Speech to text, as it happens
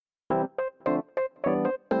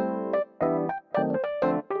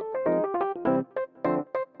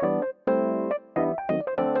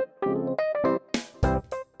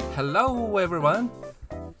Hello everyone!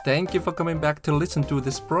 Thank you for coming back to listen to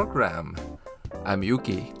this program. I'm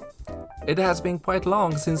Yuki. It has been quite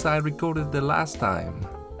long since I recorded the last time.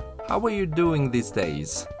 How are you doing these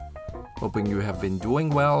days? Hoping you have been doing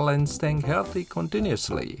well and staying healthy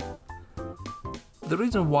continuously. The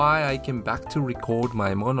reason why I came back to record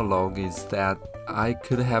my monologue is that I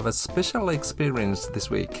could have a special experience this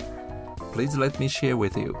week. Please let me share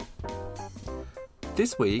with you.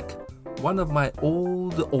 This week, one of my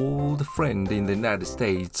old friend in the United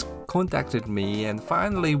States contacted me and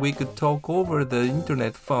finally we could talk over the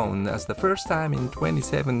internet phone as the first time in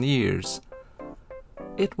 27 years.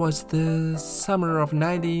 It was the summer of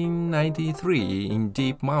 1993 in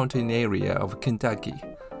deep mountain area of Kentucky.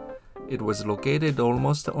 It was located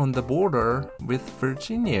almost on the border with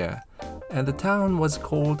Virginia and the town was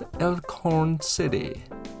called Elkhorn City.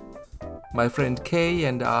 My friend Kay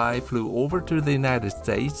and I flew over to the United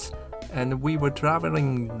States and we were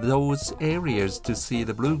traveling those areas to see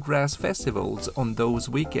the bluegrass festivals on those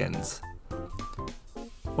weekends.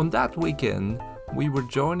 On that weekend, we were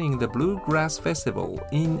joining the bluegrass festival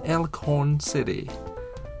in Elkhorn City.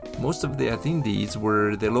 Most of the attendees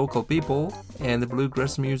were the local people and the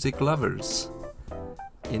bluegrass music lovers.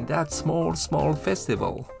 In that small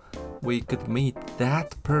festival, we could meet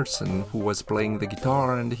that person who was playing the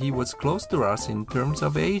guitar and he was close to us in terms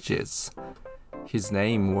of ages. His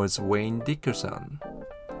name was Wayne Dickerson.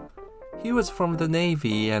 He was from the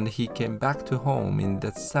Navy and he came back to home in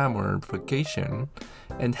the summer vacation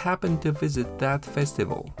and happened to visit that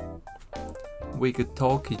festival. We could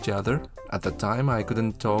talk each other. At the time I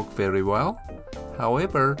couldn't talk very well.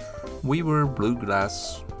 However, we were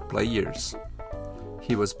bluegrass players.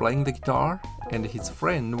 He was playing the guitar and his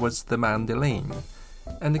friend was the mandolin,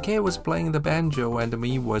 and Kay was playing the banjo and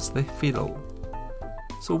me was the fiddle.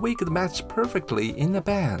 So we could match perfectly in a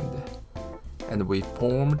band. And we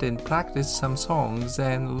formed and practiced some songs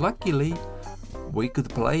and luckily we could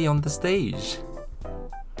play on the stage.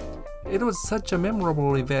 It was such a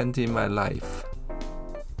memorable event in my life.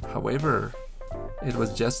 However, it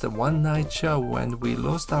was just a one-night show and we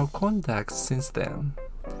lost our contacts since then.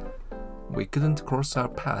 We couldn't cross our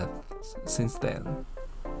paths since then.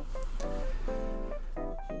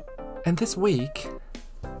 And this week,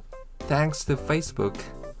 thanks to Facebook,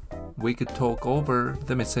 we could talk over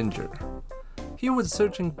the messenger. He was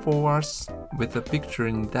searching for us with a picture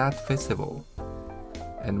in that festival.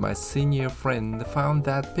 And my senior friend found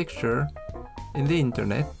that picture in the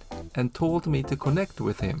internet and told me to connect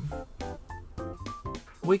with him.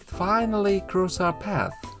 We could finally cross our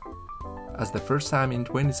path as the first time in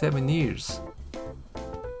 27 years.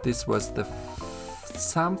 This was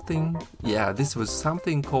something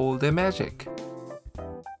called a magic.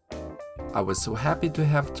 I was so happy to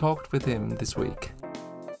have talked with him this week.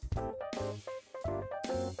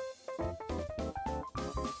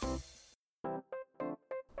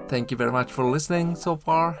 Thank you very much for listening so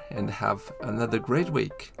far and have another great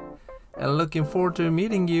week. And looking forward to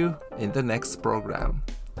meeting you in the next program.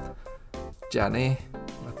 じゃあね、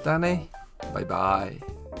またね、バイバイ。